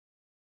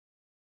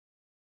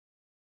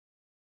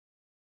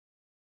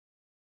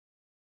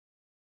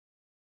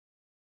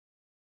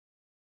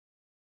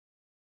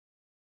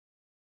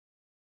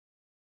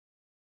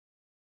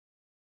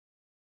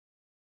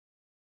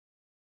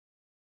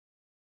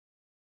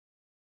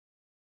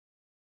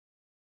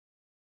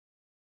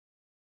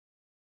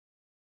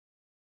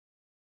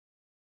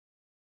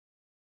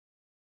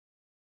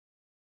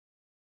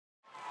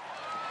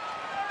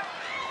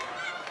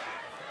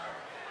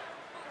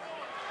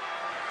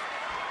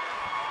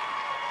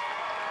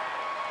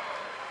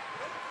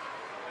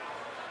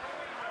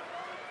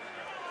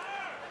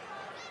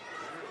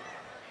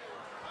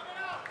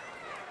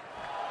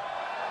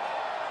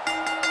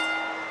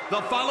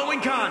The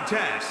following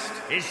contest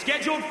is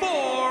scheduled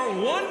for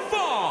one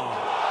fall.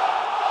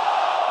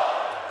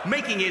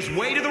 Making his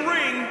way to the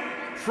ring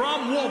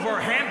from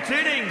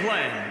Wolverhampton,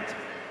 England,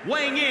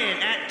 weighing in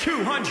at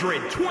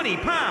 220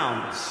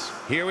 pounds.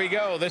 Here we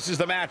go. This is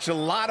the match a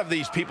lot of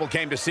these people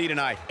came to see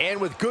tonight.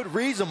 And with good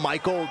reason,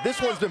 Michael. This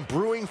one's been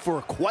brewing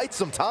for quite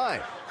some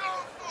time.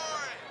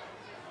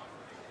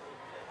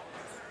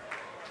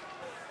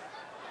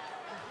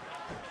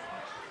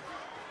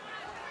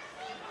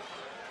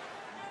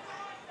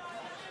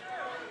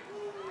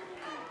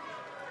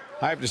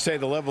 I have to say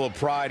the level of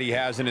pride he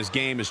has in his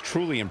game is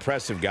truly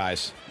impressive,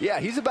 guys. Yeah,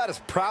 he's about as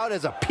proud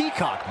as a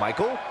peacock,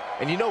 Michael.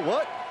 And you know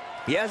what?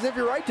 He has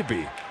every right to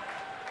be.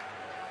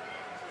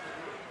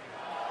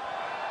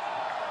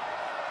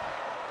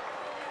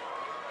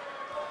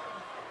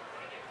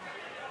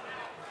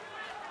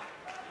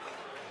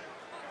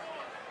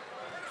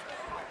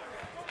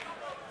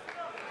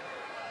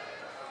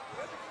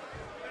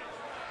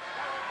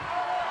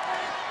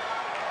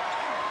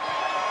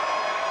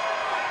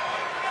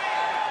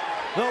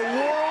 The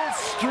world's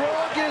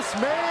strongest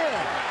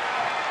man.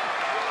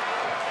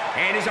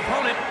 And his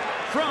opponent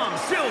from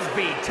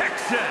Silsbee,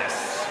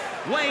 Texas,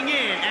 weighing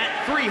in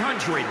at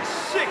 360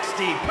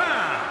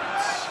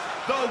 pounds,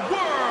 the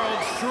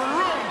world's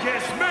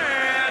strongest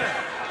man,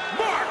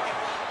 Mark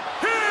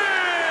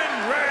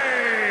Henry.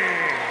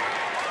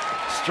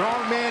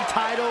 Strongman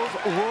titles,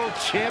 world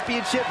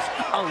championships,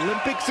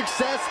 Olympic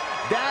success.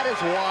 That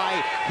is why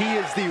he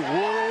is the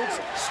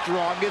world's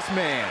strongest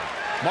man.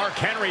 Mark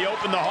Henry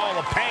opened the Hall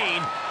of Pain,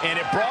 and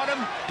it brought him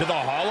to the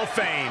Hall of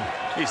Fame.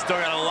 He's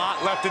still got a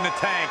lot left in the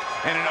tank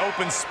and an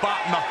open spot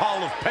in the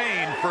Hall of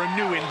Pain for a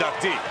new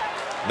inductee.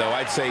 Though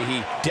I'd say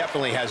he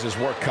definitely has his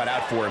work cut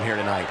out for him here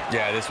tonight.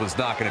 Yeah, this one's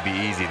not going to be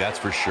easy, that's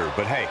for sure.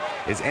 But hey,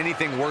 is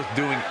anything worth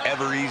doing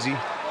ever easy?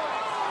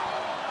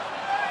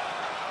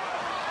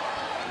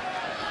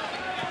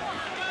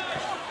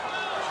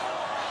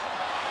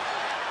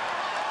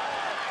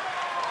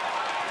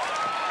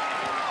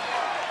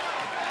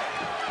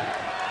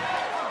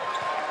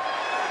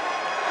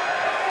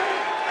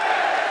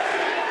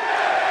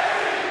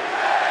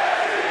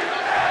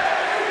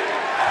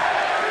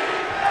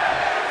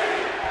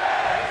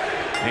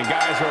 And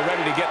guys, we're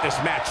ready to get this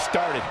match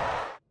started.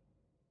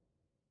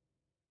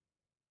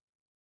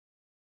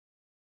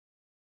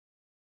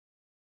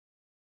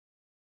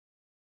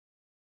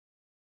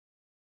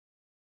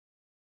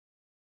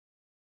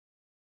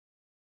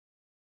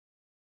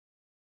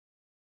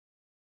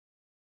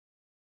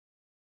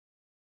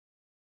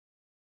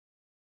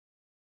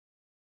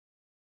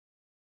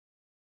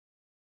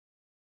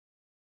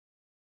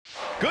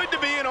 Good to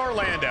be in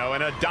Orlando,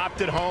 an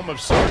adopted home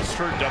of sorts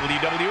for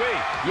WWE.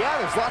 Yeah,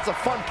 there's lots of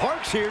fun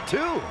parks here,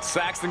 too.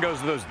 Saxton goes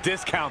to those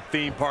discount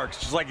theme parks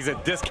just like he's a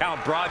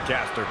discount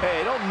broadcaster.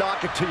 Hey, don't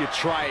knock it till you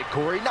try it,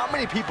 Corey. Not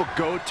many people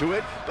go to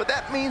it, but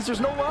that means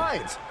there's no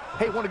lines.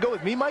 Hey, want to go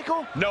with me,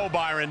 Michael? No,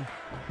 Byron.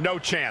 No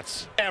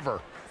chance.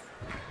 Ever.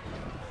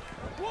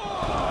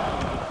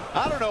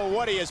 I don't know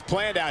what he has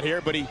planned out here,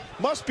 but he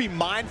must be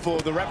mindful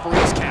of the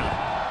referee's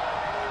count.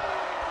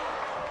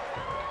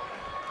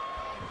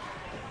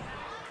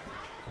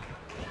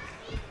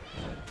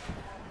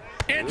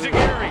 Into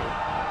Gary.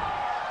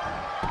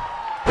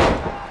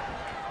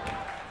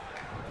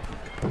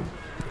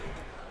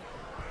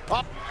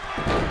 Up.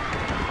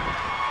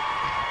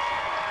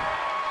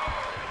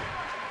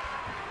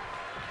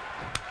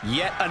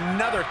 Yet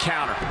another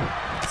counter.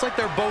 It's like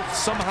they're both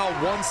somehow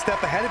one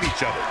step ahead of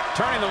each other.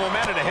 Turning the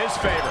momentum to his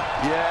favor.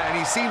 Yeah, and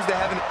he seems to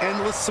have an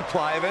endless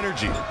supply of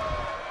energy.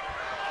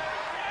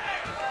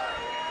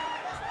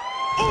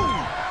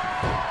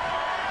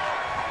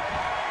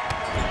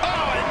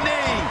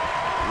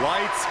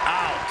 Lights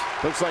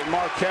out. Looks like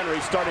Mark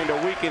Henry's starting to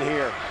weaken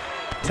here.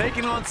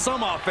 Taking on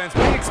some offense,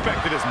 we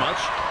expected as much.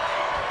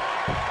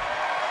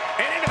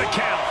 And into the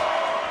count.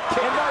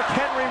 And Mark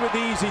Henry with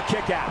the easy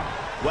kick out.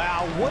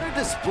 Wow, what a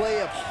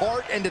display of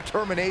heart and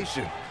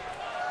determination.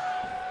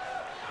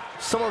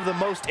 Some of the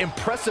most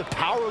impressive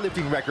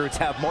powerlifting records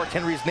have Mark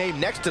Henry's name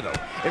next to them.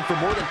 And for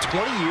more than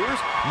 20 years,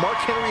 Mark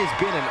Henry has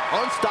been an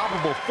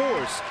unstoppable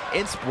force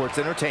in sports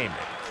entertainment.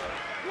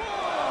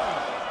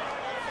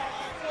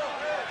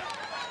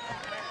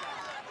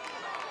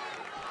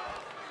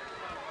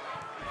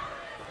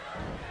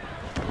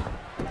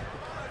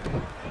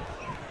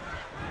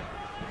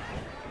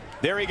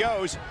 There he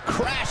goes,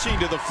 crashing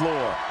to the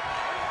floor.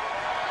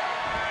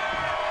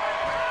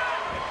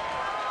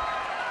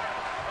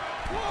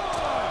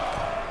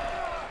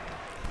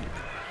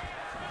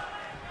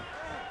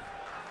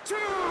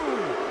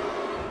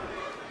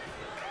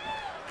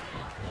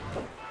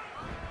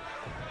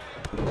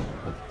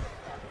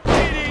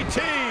 DDT!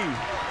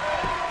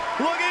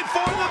 Looking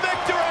for the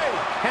victory!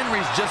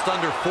 Henry's just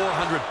under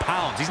 400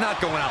 pounds. He's not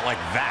going out like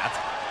that.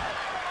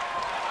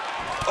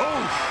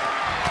 Ooh,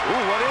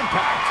 what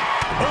impact!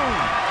 Boom!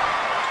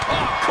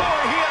 Oh,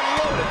 Corey, he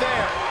unloaded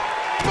there.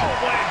 Boom,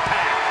 what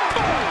impact!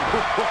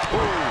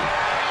 Boom!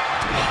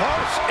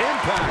 Harsh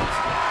impact.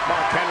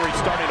 Mark Henry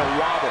starting to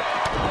wobble.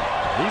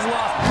 He's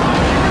lost.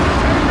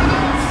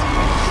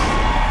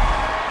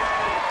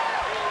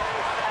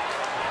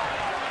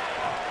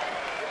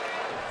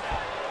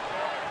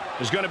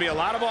 There's going to be a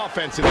lot of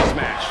offense in this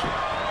match.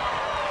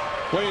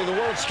 When you're the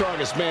world's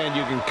strongest man,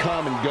 you can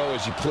come and go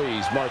as you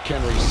please. Mark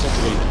Henry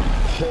simply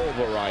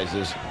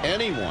pulverizes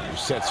anyone who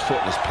sets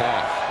foot in his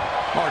path.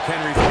 Mark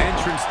Henry's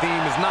entrance theme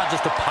is not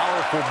just a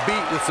powerful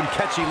beat with some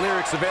catchy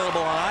lyrics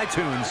available on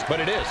iTunes. But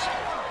it is.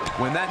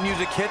 When that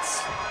music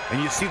hits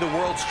and you see the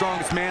world's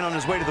strongest man on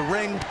his way to the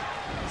ring,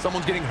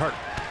 someone's getting hurt.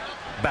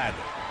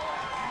 Badly.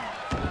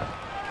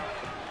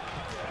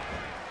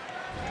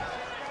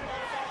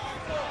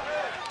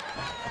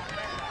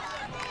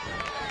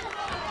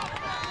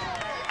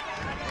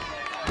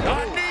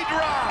 A knee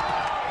drop.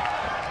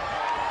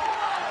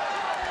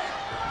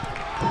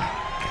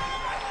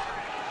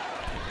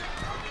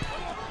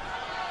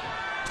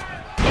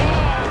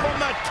 Oh, from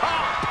the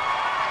top.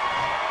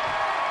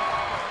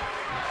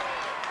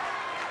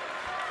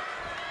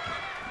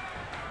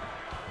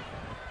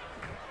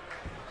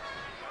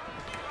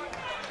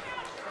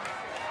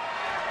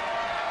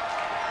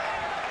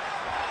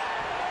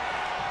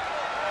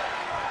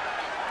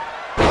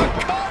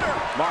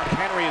 Mark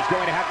Henry is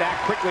going to have to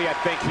act quickly, I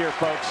think, here,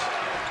 folks.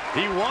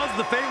 He was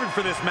the favorite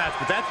for this match,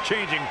 but that's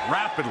changing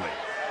rapidly.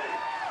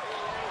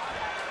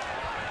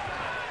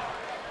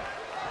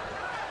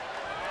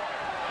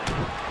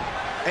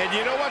 And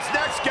you know what's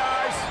next,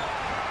 guys?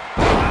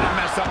 I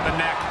messed up the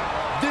neck.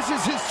 This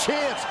is his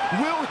chance.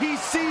 Will he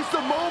seize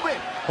the moment?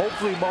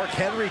 Hopefully Mark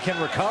Henry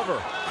can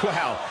recover.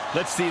 Wow,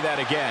 let's see that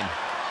again.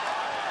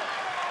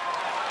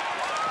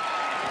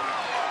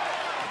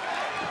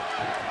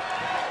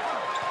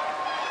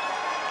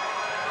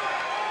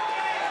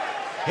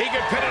 He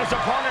could pin his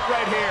opponent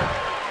right here.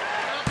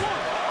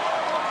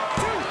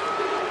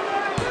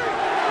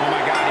 Oh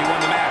my God, he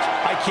won the match.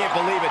 I can't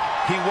believe it.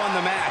 He won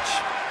the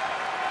match.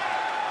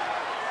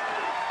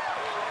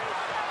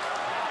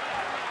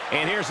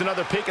 And here's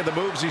another peek at the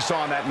moves he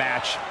saw in that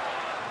match.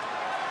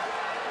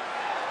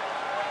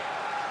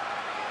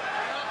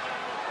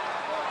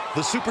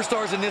 The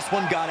superstars in this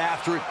one got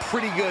after it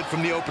pretty good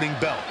from the opening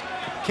bell.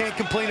 Can't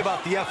complain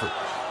about the effort,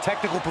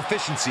 technical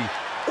proficiency,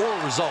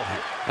 or result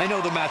here. I know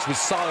the match was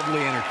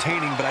solidly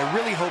entertaining, but I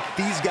really hope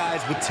these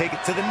guys would take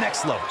it to the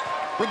next level.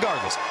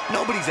 Regardless,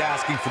 nobody's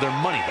asking for their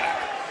money back.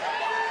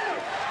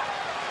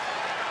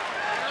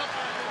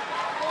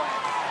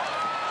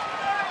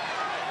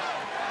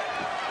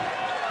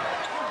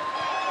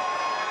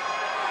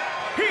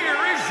 Here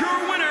is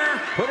your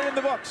winner. Put it in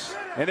the books,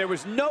 and there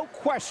was no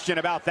question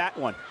about that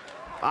one.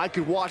 I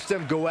could watch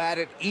them go at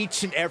it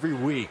each and every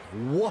week.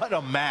 What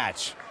a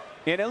match.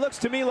 And it looks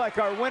to me like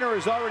our winner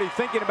is already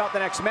thinking about the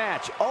next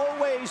match.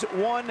 Always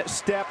one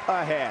step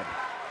ahead.